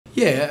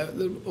Yeah,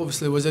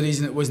 obviously there was a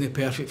reason it wasn't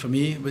perfect for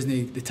me. It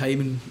wasn't, the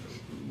timing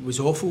was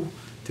awful,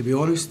 to be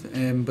honest,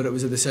 but it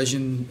was a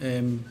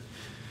decision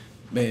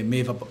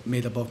made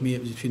above me.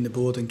 It was between the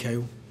board and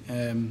Kyle,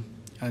 and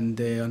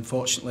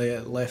unfortunately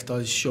it left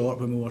us short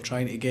when we were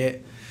trying to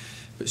get.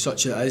 But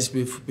such it is,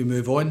 we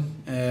move on.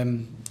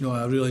 You know,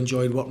 I really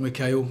enjoyed working with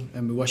Kyle,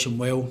 and we wish him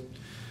well.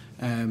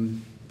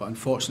 But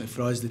unfortunately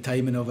for us, the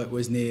timing of it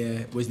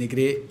wasn't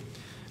great.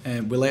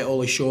 We let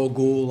Oli Shaw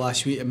go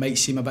last week. It might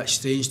seem a bit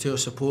strange to our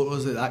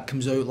supporters that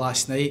comes out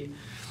last night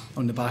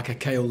on the back of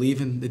Kyle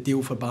leaving. The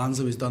deal for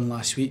Barnsley was done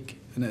last week,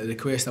 and at the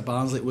request of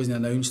Barnsley it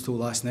wasn't announced till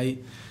last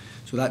night.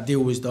 So that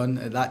deal was done.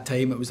 At that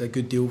time it was a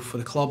good deal for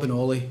the club and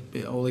Oli.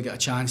 Oli got a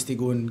chance to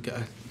go and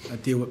get a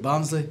deal with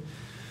Barnsley.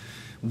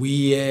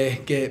 We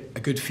get a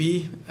good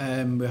fee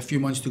with a few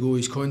months to go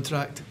his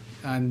contract,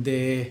 and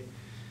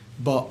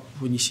but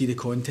when you see the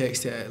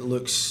context, it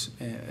looked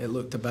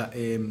a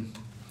bit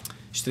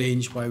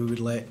strange why we would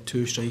let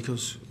two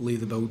strikers leave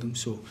the building.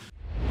 So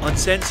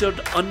uncensored,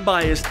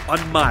 unbiased,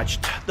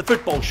 unmatched. The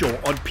Football Show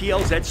on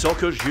PLZ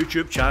Soccer's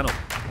YouTube channel.